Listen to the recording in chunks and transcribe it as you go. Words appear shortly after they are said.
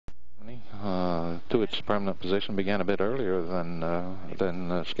to its permanent position began a bit earlier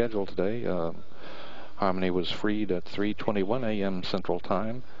than scheduled today. Harmony was freed at 3:21 a.m. Central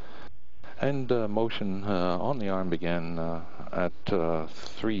Time, and motion on the arm began at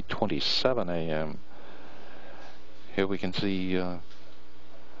 3:27 a.m. Here we can see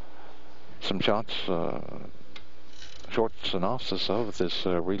some shots, short synopsis of this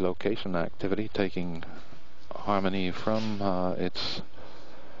relocation activity, taking Harmony from its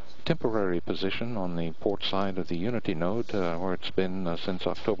temporary position on the port side of the Unity node, where it's been since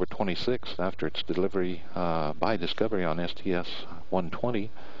October 26th after its delivery by Discovery on STS-120,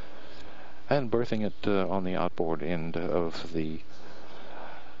 and berthing it on the outboard end of the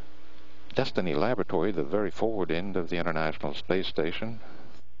Destiny laboratory, the very forward end of the International Space Station.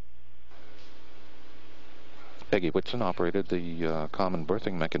 Peggy Whitson operated the common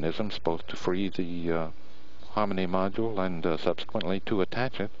berthing mechanisms, both to free the Harmony module and subsequently to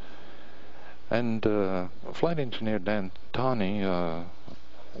attach it. And Flight Engineer Dan Tawney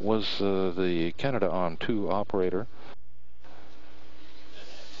was the Canada Arm 2 operator,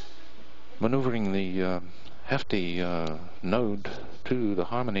 maneuvering the hefty node to the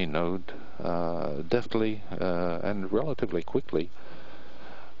Harmony node deftly and relatively quickly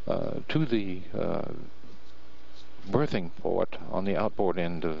to the berthing port on the outboard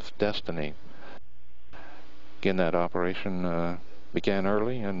end of Destiny. Again, that operation began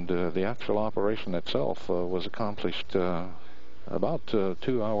early, and the actual operation itself was accomplished about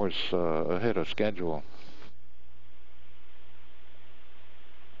 2 hours ahead of schedule.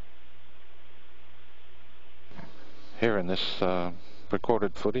 Here in this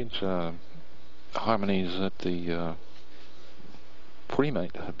recorded footage, Harmony's at the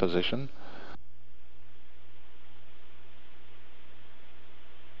pre-mate position.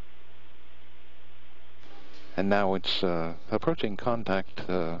 And now it's approaching contact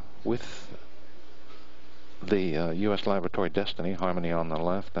with the U.S. laboratory Destiny, Harmony on the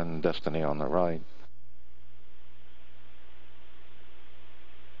left and Destiny on the right.